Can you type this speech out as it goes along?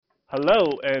Hello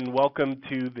and welcome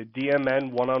to the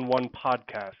DMN One-on-One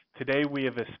podcast. Today we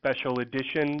have a special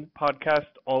edition podcast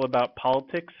all about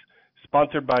politics,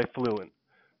 sponsored by Fluent.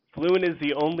 Fluent is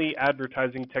the only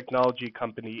advertising technology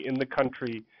company in the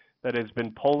country that has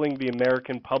been polling the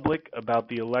American public about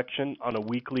the election on a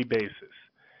weekly basis.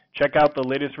 Check out the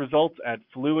latest results at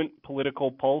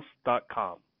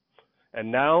fluentpoliticalpulse.com. And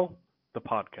now, the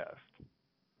podcast.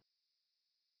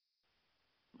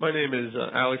 My name is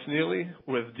Alex Neely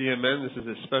with DMN. This is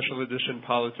a special edition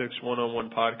Politics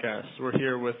One-on-One podcast. We're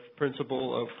here with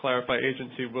Principal of Clarify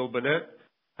Agency, Will Burnett.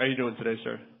 How are you doing today,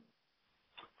 sir?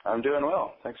 I'm doing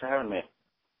well. Thanks for having me.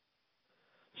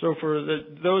 So for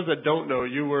those that don't know,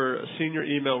 you were a senior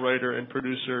email writer and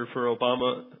producer for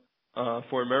Obama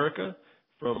for America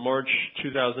from March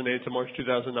 2008 to March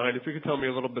 2009. If you could tell me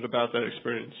a little bit about that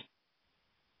experience.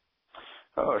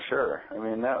 Oh, sure. I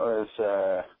mean, that was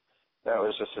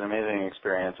just an amazing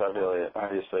experience.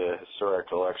 Obviously a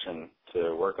historic election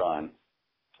to work on.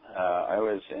 I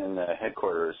was in the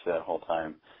headquarters that whole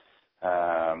time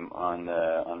on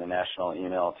the national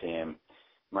email team.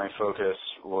 My focus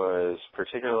was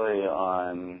particularly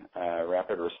on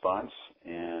rapid response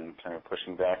and kind of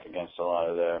pushing back against a lot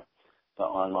of the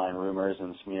online rumors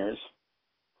and smears.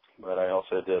 But I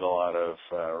also did a lot of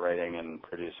writing and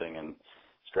producing and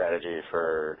strategy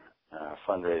for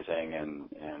fundraising and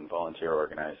volunteer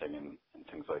organizing and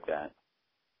things like that.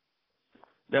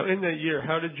 Now, in that year,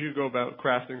 how did you go about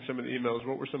crafting some of the emails?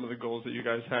 What were some of the goals that you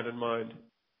guys had in mind?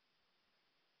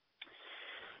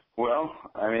 Well,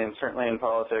 I mean, certainly in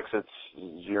politics,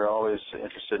 you're always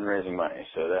interested in raising money,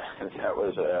 so that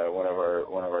was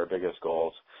one of our biggest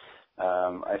goals.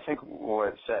 I think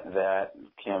what set that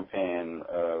campaign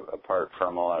apart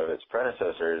from a lot of its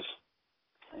predecessors,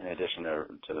 in addition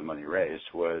to the money raised,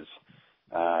 was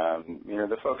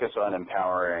the focus on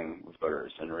empowering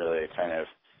voters and really kind of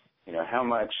how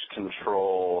much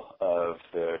control of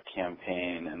the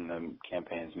campaign and the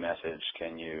campaign's message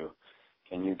can you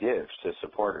give to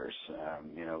supporters,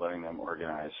 letting them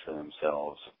organize for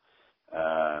themselves,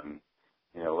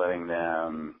 letting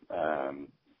them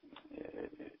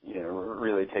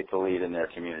really take the lead in their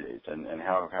communities, and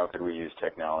how could we use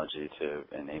technology to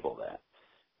enable that.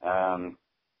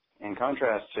 In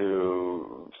contrast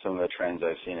to some of the trends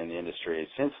I've seen in the industry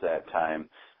since that time,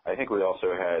 I think we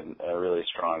also had a really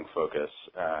strong focus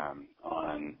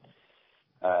on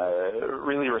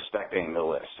really respecting the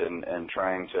list and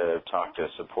trying to talk to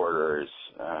supporters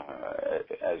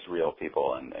as real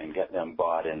people and get them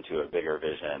bought into a bigger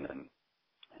vision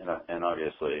and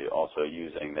obviously also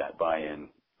using that buy-in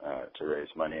to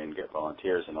raise money and get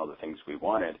volunteers and all the things we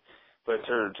wanted. But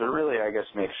to really, I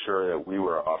guess, make sure that we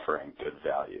were offering good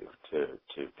value to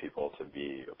people to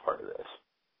be a part of this.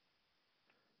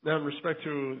 Now, in respect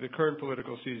to the current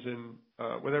political season,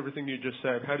 with everything you just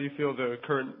said, how do you feel the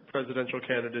current presidential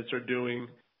candidates are doing,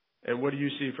 and what do you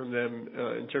see from them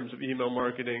in terms of email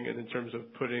marketing and in terms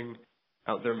of putting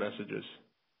out their messages?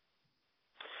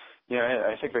 Yeah,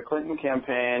 I think the Clinton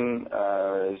campaign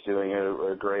is doing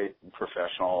a great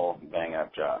professional,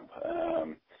 bang-up job.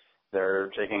 They're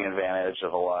taking advantage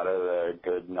of a lot of the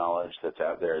good knowledge that's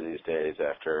out there these days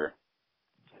after,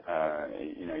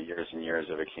 years and years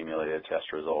of accumulated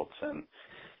test results. And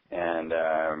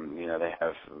they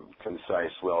have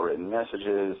concise, well-written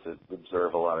messages that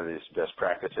observe a lot of these best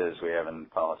practices we have in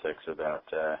politics about,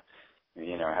 how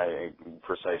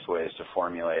precise ways to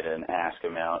formulate an ask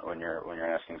amount when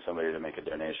you're asking somebody to make a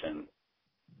donation,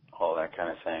 all that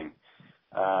kind of thing.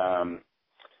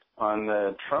 On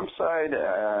the Trump side,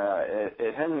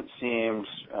 it hasn't seemed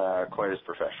quite as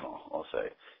professional, I'll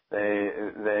say.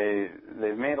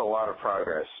 They've made a lot of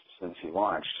progress since he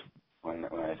launched, when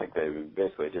I think they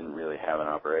basically didn't really have an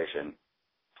operation.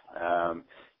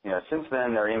 Since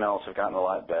then, their emails have gotten a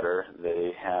lot better.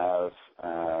 They have,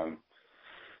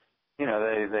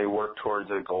 they work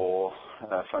towards a goal,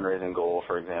 a fundraising goal,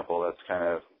 for example. That's kind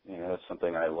of, that's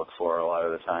something I look for a lot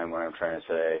of the time when I'm trying to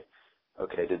say,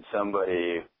 okay, did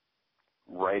somebody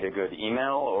write a good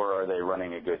email, or are they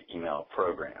running a good email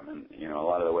program? And, a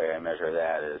lot of the way I measure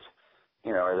that is,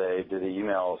 do the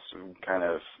emails kind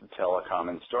of tell a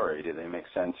common story? Do they make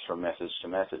sense from message to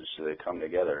message? Do they come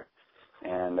together?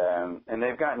 And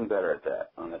they've gotten better at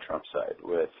that on the Trump side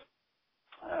with,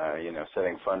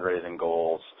 setting fundraising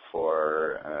goals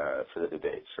for the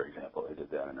debates, for example. They did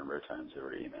that a number of times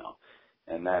over email.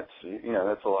 And that's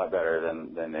a lot better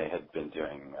than they had been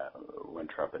doing when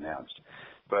Trump announced.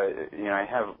 But, I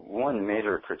have one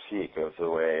major critique of the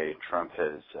way Trump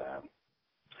has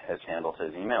handled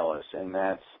his email list, and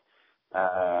that's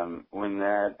when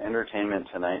that Entertainment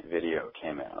Tonight video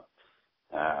came out.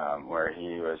 where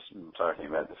he was talking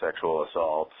about the sexual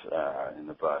assault in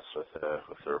the bus with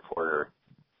the reporter.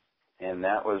 And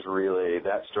that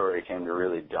story came to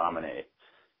really dominate,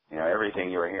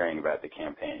 everything you were hearing about the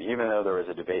campaign. Even though there was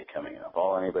a debate coming up,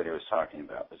 all anybody was talking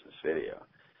about was this video.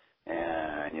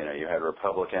 And, you had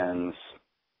Republicans,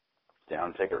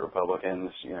 down-ticket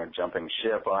Republicans, jumping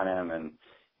ship on him, and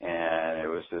it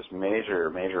was this major,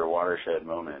 major watershed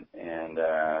moment. And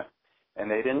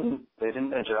they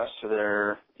didn't adjust to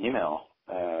their email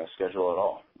schedule at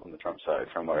all on the Trump side,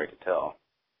 from what I could tell.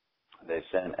 They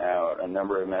sent out a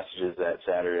number of messages that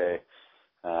Saturday.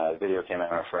 The video came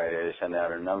out on Friday. They sent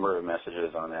out a number of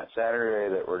messages on that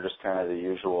Saturday that were just kind of the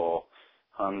usual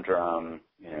humdrum,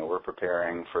 we're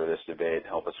preparing for this debate,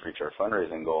 help us reach our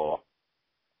fundraising goal.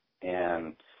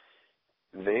 And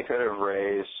they could have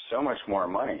raised so much more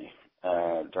money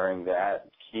during that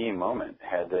key moment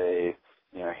had they,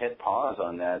 hit pause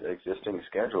on that existing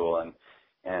schedule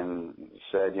and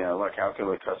said, look, how can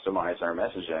we customize our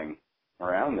messaging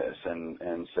around this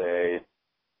and say,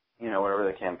 whatever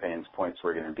the campaign's points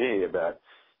were going to be about,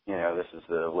 this is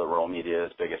the liberal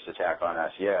media's biggest attack on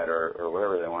us yet, or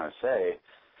whatever they want to say.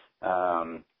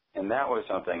 And that was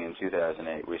something in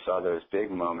 2008. We saw those big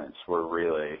moments were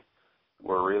really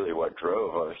what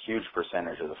drove a huge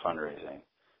percentage of the fundraising.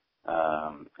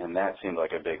 And that seemed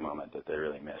like a big moment that they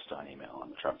really missed on email on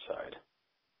the Trump side.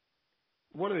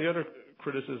 One of the other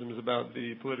criticisms about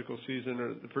the political season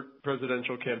or the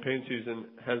presidential campaign season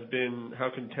has been how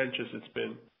contentious it's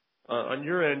been. On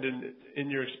your end, in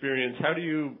your experience, how do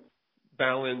you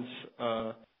balance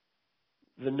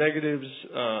the negatives,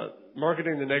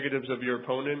 marketing the negatives of your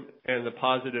opponent and the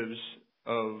positives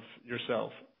of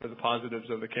yourself, or the positives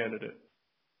of the candidate?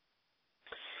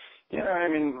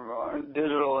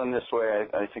 Digital in this way,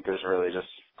 I think is really just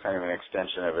kind of an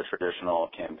extension of a traditional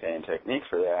campaign technique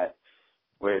for that,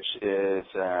 which is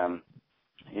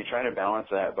you try to balance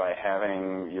that by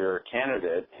having your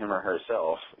candidate, him or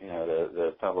herself,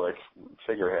 the public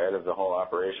figurehead of the whole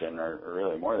operation, or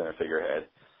really more than a figurehead,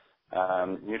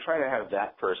 you try to have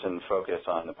that person focus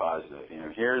on the positive.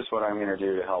 Here's what I'm going to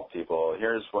do to help people.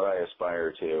 Here's what I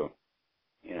aspire to.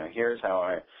 Here's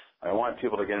how I want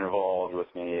people to get involved with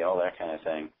me, all that kind of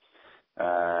thing.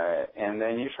 And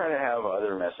then you try to have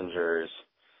other messengers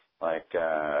like,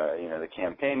 the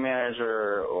campaign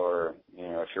manager, or,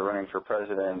 if you're running for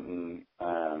president and,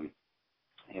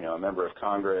 a member of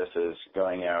Congress is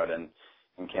going out and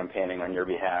campaigning on your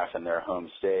behalf in their home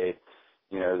state,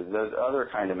 those other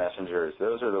kind of messengers,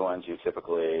 those are the ones you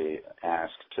typically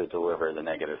ask to deliver the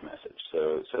negative message.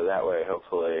 So that way,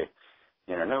 hopefully,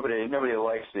 nobody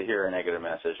likes to hear a negative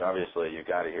message. Obviously, you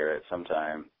got to hear it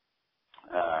sometime.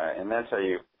 And that's how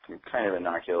you can kind of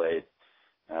inoculate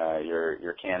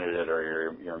your candidate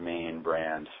or your main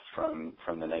brand from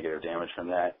the negative damage from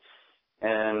that.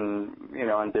 And,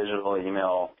 on digital,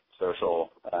 email,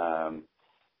 social,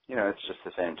 it's just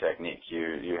the same technique.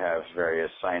 You have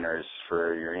various signers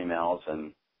for your emails,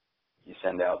 and you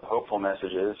send out the hopeful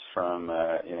messages from,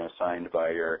 signed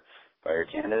by your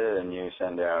candidate, and you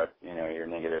send out, your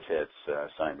negative hits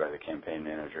signed by the campaign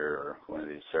manager or one of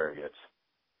these surrogates.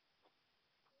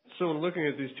 So in looking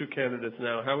at these two candidates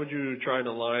now, how would you try and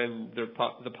align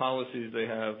the policies they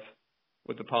have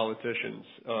with the politicians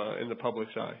in the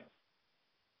public's eye?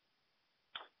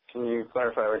 Can you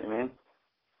clarify what you mean?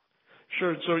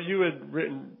 Sure. So you had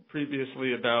written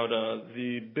previously about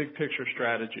the big picture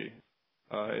strategy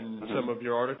in some of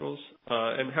your articles.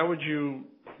 And how would you,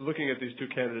 looking at these two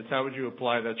candidates, how would you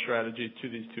apply that strategy to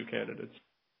these two candidates?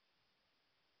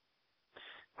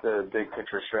 The big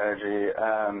picture strategy.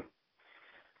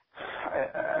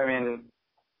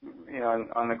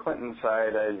 On the Clinton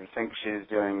side, I think she's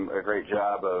doing a great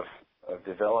job of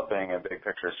developing a big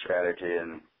picture strategy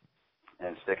and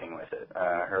sticking with it.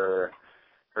 Her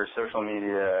social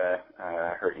media,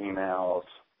 her emails,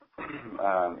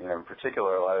 in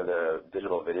particular, a lot of the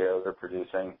digital videos they're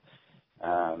producing,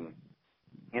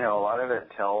 a lot of it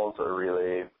tells a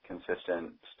really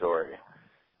consistent story.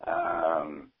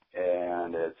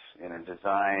 And it's,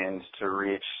 designed to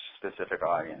reach specific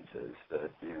audiences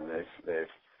that,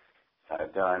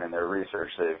 they've done in their research.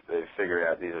 They've figured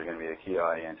out these are going to be the key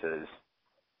audiences.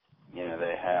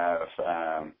 They have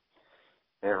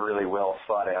really well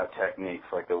thought out techniques,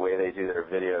 like the way they do their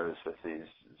videos with these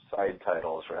side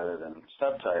titles rather than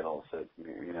subtitles that,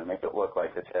 make it look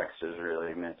like the text is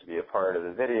really meant to be a part of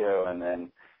the video, and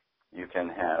then you can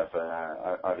have,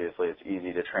 obviously it's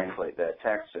easy to translate that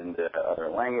text into other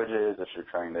languages if you're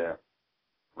trying to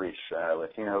reach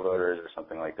Latino voters or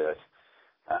something like this.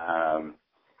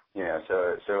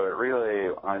 So it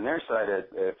really, on their side,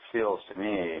 it feels to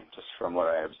me, just from what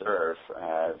I observe,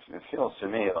 it feels to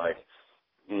me like,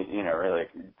 really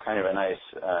kind of a nice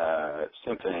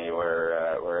symphony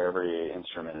where every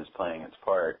instrument is playing its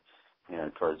part,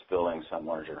 towards building some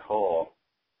larger whole.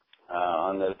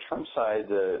 On the Trump side,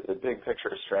 the big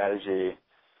picture strategy,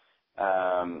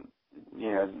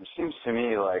 seems to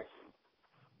me like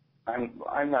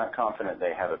I'm not confident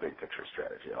they have a big picture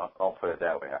strategy. I'll put it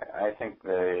that way. I think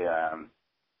they,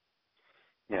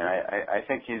 I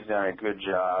think he's done a good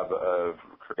job of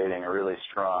creating a really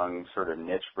strong sort of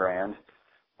niche brand,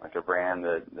 like a brand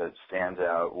that stands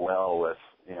out well with,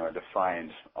 a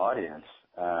defined audience.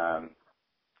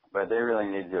 But they really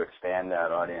need to expand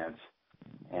that audience.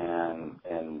 And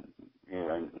in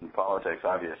politics,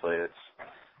 obviously,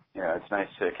 it's nice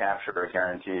to capture a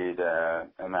guaranteed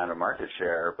amount of market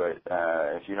share, but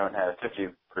if you don't have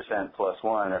 50% plus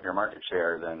one of your market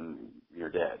share, then you're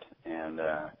dead. And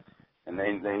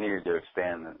they needed to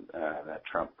expand that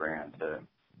Trump brand to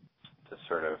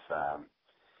sort of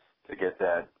to get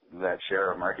that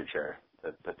share of market share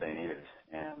that they needed.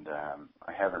 And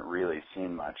I haven't really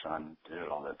seen much on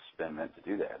digital that's been meant to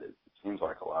do that. It seems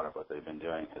like a lot of what they've been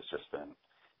doing has just been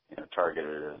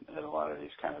targeted at a lot of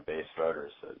these kind of base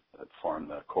voters that form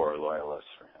the core loyalists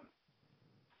for him.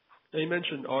 Now, you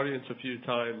mentioned audience a few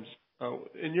times.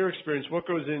 In your experience, what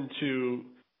goes into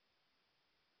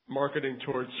marketing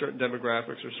towards certain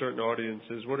demographics or certain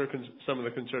audiences? What are some of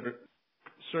the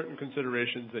certain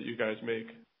considerations that you guys make?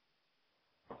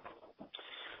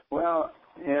 Well,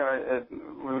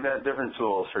 we've got different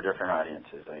tools for different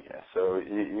audiences, I guess. So,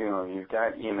 you've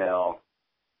got email,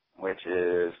 which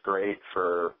is great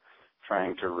for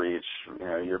trying to reach,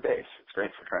 your base. It's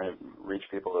great for trying to reach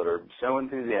people that are so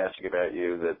enthusiastic about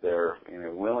you that they're,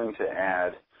 willing to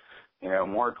add,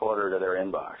 more clutter to their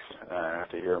inbox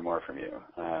to hear more from you.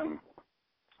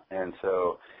 And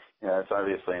so, it's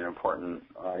obviously an important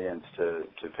audience to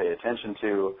pay attention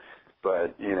to,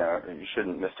 but, you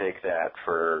shouldn't mistake that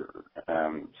for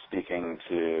speaking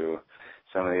to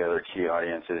some of the other key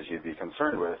audiences you'd be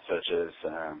concerned with, such as,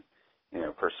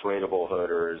 persuadable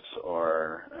voters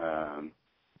or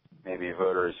maybe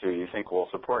voters who you think will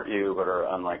support you but are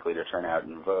unlikely to turn out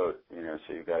and vote.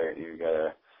 So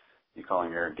you call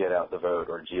them your get out the vote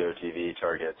or GOTV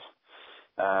targets.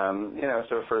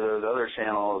 So for those other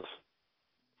channels,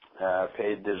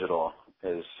 paid digital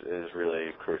is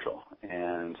really crucial.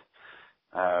 And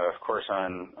of course,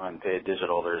 on paid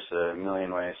digital, there's a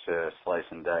million ways to slice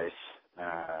and dice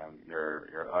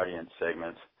your audience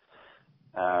segments.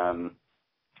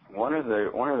 One of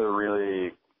the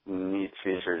really neat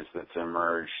features that's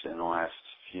emerged in the last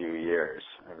few years,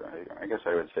 I guess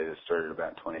I would say this started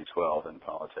about 2012 in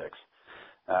politics,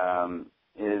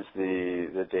 is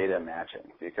the data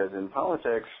matching. Because in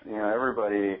politics,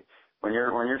 everybody, when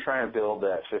you're trying to build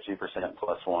that 50%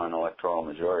 plus one electoral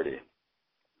majority,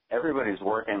 everybody's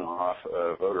working off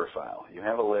a voter file. You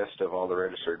have a list of all the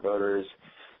registered voters.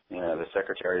 The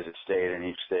secretaries of state in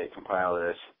each state compile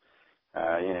this.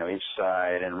 Each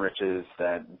side enriches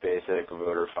that basic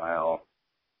voter file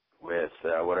with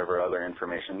whatever other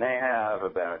information they have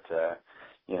about,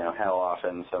 how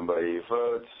often somebody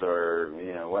votes or,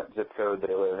 what zip code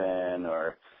they live in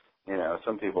or,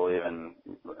 some people even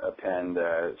append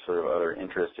sort of other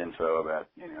interest info about,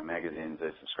 magazines they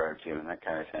subscribe to and that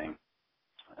kind of thing.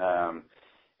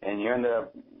 And you end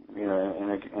up,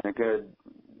 in a good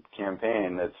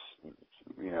campaign that's,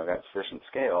 got sufficient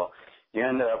scale, you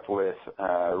end up with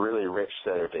a really rich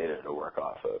set of data to work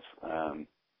off of.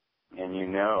 And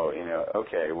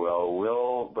okay, well,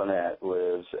 Will Bonnet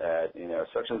lives at,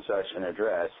 such and such an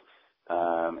address,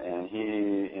 and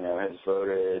he, has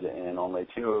voted in only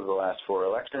 2 of the last 4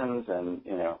 elections, and,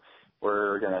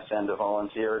 we're going to send a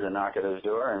volunteer to knock at his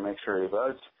door and make sure he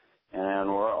votes. And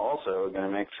we're also going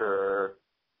to make sure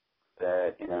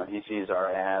that, he sees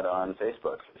our ad on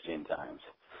Facebook 15 times.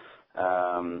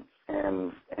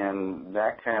 And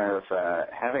that kind of,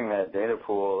 having that data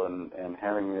pool and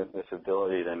having this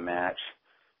ability to match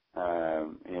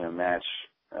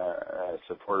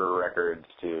supporter records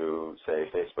to, say,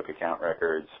 Facebook account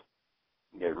records,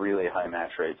 you get really high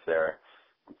match rates there,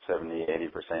 70,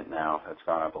 80% now. That's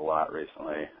gone up a lot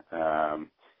recently.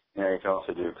 You can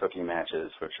also do cookie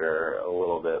matches, which are a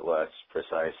little bit less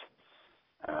precise.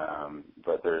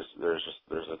 But there's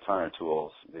a ton of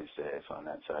tools these days on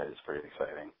that side. It's pretty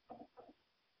exciting.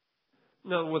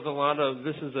 Now, with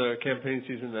this is a campaign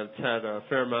season that's had a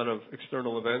fair amount of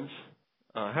external events.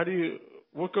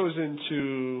 What goes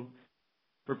into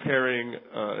preparing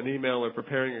an email or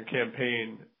preparing a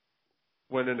campaign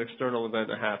when an external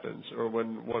event happens or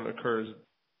when one occurs?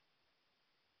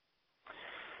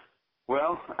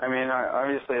 Well, I mean,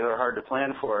 obviously they're hard to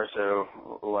plan for, so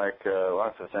like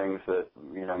lots of things that,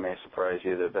 may surprise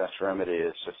you, the best remedy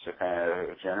is just to kind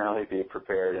of generally be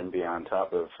prepared and be on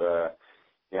top of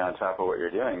what you're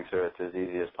doing, so it's as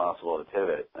easy as possible to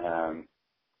pivot.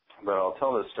 But I'll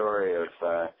tell the story of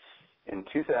in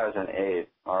 2008,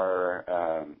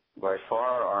 by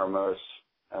far our most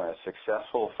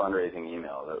successful fundraising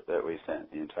email that we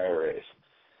sent, the entire race,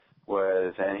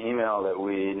 was an email that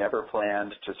we never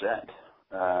planned to send.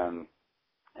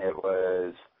 It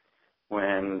was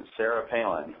when Sarah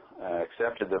Palin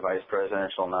accepted the vice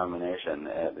presidential nomination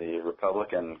at the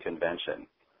Republican convention,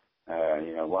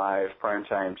 live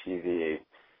primetime TV.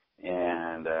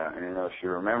 And I don't know if you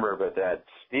remember, but that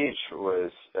speech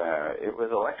was it was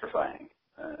electrifying.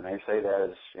 And I say that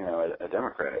as a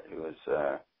Democrat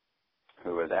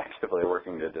who was actively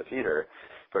working to defeat her.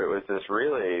 But it was this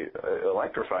really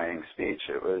electrifying speech.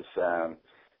 It was,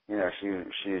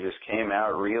 she just came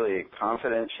out really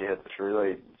confident. She had this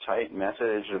really tight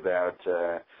message about,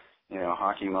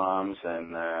 hockey moms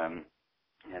and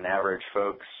average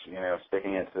folks,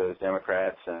 sticking it to those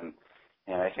Democrats. And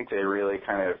I think they really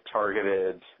kind of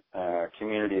targeted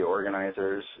community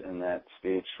organizers in that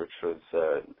speech, which was,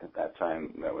 at that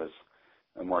time, that was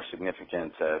a more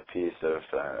significant piece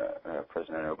of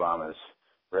President Obama's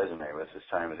resume, was his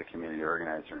time as a community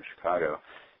organizer in Chicago.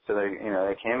 So they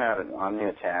came out on the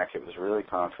attack. It was really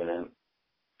confident.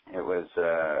 It was,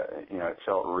 it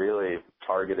felt really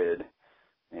targeted,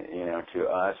 to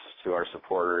us, to our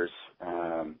supporters,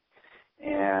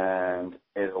 and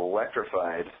it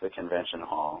electrified the convention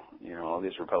hall. All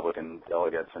these Republican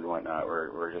delegates and whatnot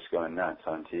were just going nuts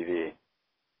on TV,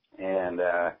 and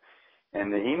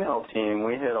the email team,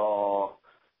 we had all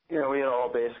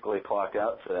basically clocked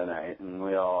out for the night, and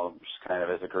we all just kind of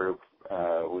as a group,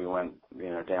 we went,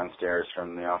 downstairs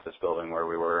from the office building where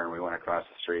we were, and we went across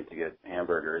the street to get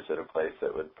hamburgers at a place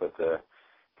that would put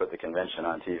the convention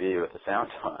on TV with the sound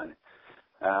on.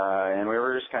 And we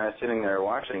were just kind of sitting there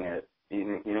watching it,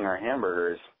 eating our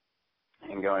hamburgers,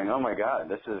 and going, oh my God,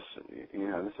 this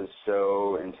is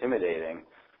so intimidating.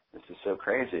 This is so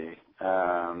crazy.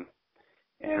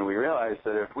 And we realized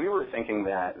that if we were thinking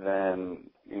that, then,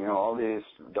 all these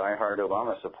diehard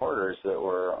Obama supporters that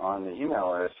were on the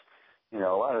email list, a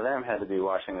lot of them had to be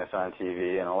watching this on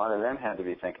TV, and a lot of them had to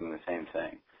be thinking the same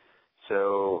thing.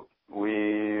 So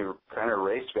we kind of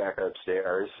raced back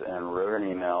upstairs and wrote an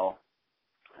email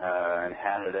and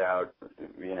had it out,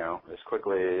 as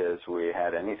quickly as we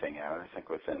had anything out. I think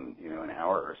within, an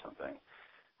hour or something,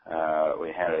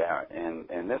 we had it out.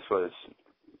 And this was,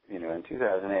 in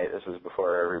 2008, this was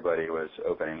before everybody was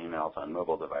opening emails on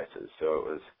mobile devices. So it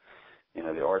was,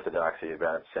 the orthodoxy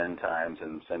about send times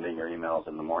and sending your emails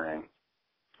in the morning,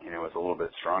 was a little bit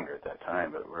stronger at that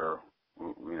time. But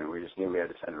we just knew we had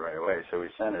to send it right away. So we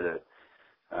sent it at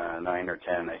 9 or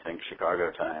 10, I think,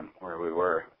 Chicago time, where we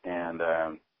were. And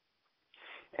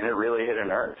it really hit a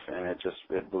nerve, and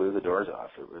it blew the doors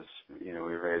off. It was, we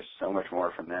raised so much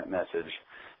more from that message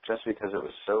just because it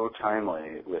was so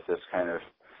timely with this kind of,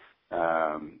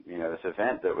 this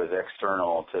event that was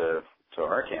external to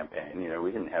our campaign.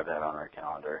 We didn't have that on our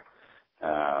calendar,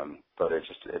 but it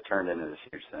turned into this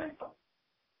huge thing.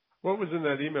 What was in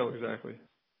that email exactly?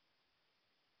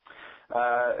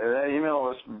 That email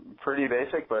was pretty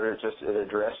basic, but it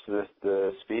addressed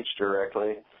the speech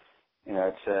directly.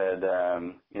 It said,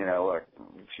 look,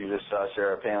 you just saw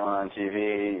Sarah Palin on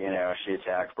TV, she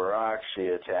attacked Barack, she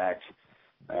attacked,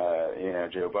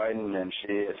 Joe Biden, and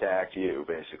she attacked you,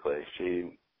 basically.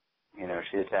 She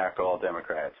attacked all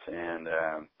Democrats, and,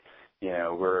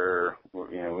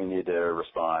 we need to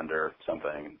respond or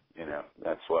something,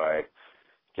 that's why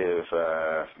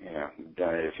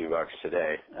donate a few bucks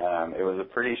today. It was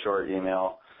a pretty short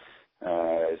email,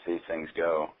 as these things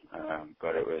go,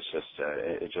 but it was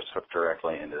it just hooked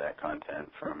directly into that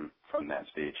content from that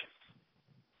speech.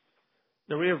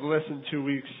 Now we have less than 2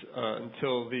 weeks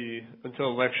until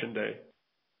Election Day.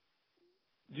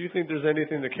 Do you think there's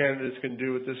anything the candidates can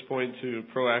do at this point to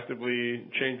proactively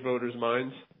change voters'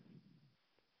 minds?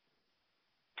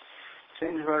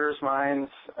 Change voters'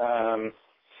 minds?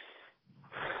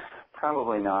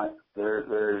 Probably not.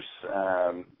 There's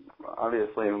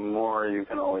obviously more you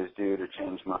can always do to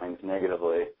change minds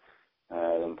negatively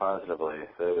than positively.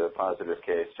 The positive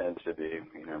case tends to be,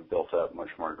 built up much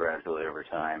more gradually over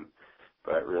time.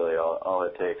 But really, all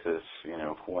it takes is,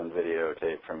 one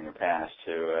videotape from your past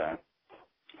to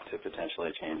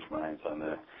potentially change minds on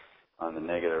the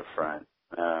negative front.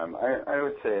 I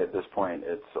would say at this point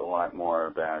it's a lot more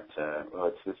about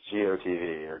it's this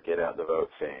GOTV or get out the vote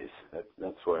phase.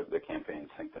 That's what the campaigns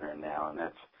think they're in now, and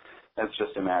that's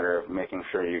just a matter of making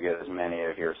sure you get as many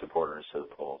of your supporters to the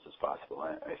polls as possible.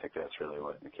 I think that's really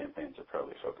what the campaigns are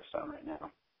probably focused on right now.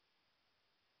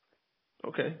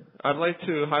 Okay. I'd like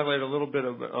to highlight a little bit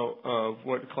of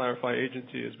what Clarify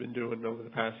Agency has been doing over the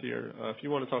past year. If you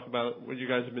want to talk about what you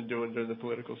guys have been doing during the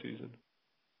political season.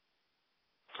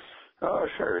 Oh,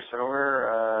 sure. So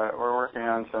we're working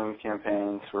on some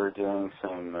campaigns. We're doing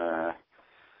some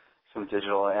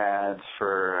digital ads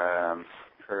for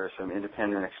some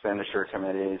independent expenditure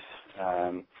committees,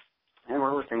 and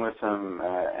we're working with some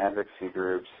advocacy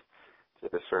groups to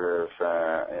sort of,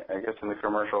 I guess in the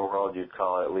commercial world you'd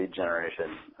call it lead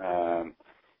generation.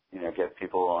 Get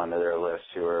people onto their list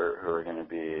who are going to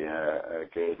be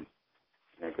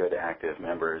good active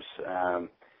members.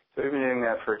 So we've been doing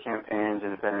that for campaigns,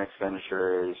 independent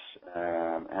expenditures,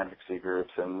 advocacy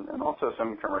groups, and also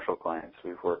some commercial clients.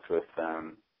 We've worked with,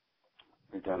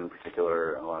 we've done in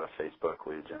particular a lot of Facebook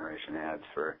lead generation ads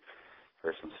for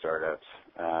some startups.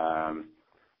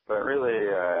 But really,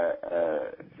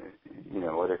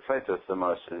 what excites us the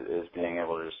most is being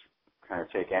able to just kind of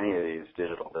take any of these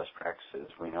digital best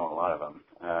practices. We know a lot of them.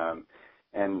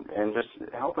 And just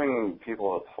helping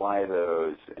people apply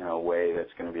those in a way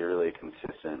that's going to be really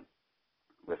consistent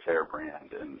with their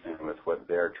brand and with what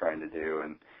they're trying to do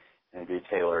and be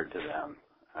tailored to them.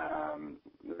 I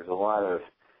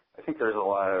think there's a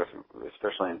lot of,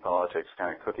 especially in politics,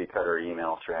 kind of cookie cutter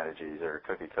email strategies or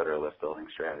cookie cutter list building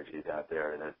strategies out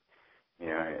there that,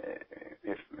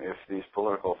 if these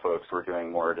political folks were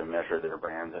doing more to measure their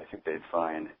brands, I think they'd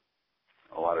find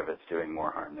a lot of it's doing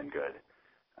more harm than good.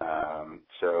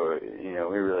 So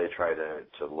we really try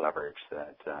to leverage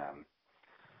that,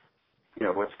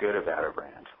 what's good about a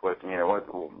brand, what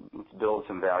build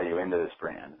some value into this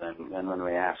brand. And when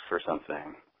we ask for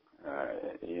something,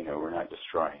 we're not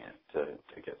destroying it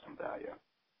to get some value.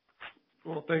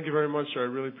 Well, thank you very much, sir. I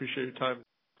really appreciate your time.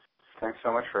 Thanks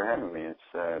so much for having me.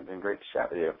 It's been great to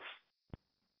chat with you.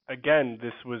 Again,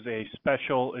 this was a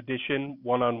special edition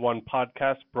one-on-one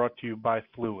podcast brought to you by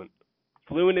Fluent.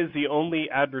 Fluent is the only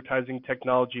advertising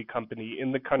technology company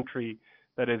in the country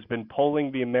that has been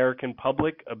polling the American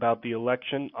public about the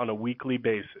election on a weekly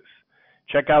basis.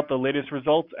 Check out the latest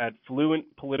results at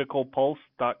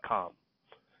fluentpoliticalpulse.com.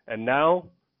 And now,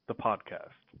 the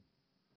podcast.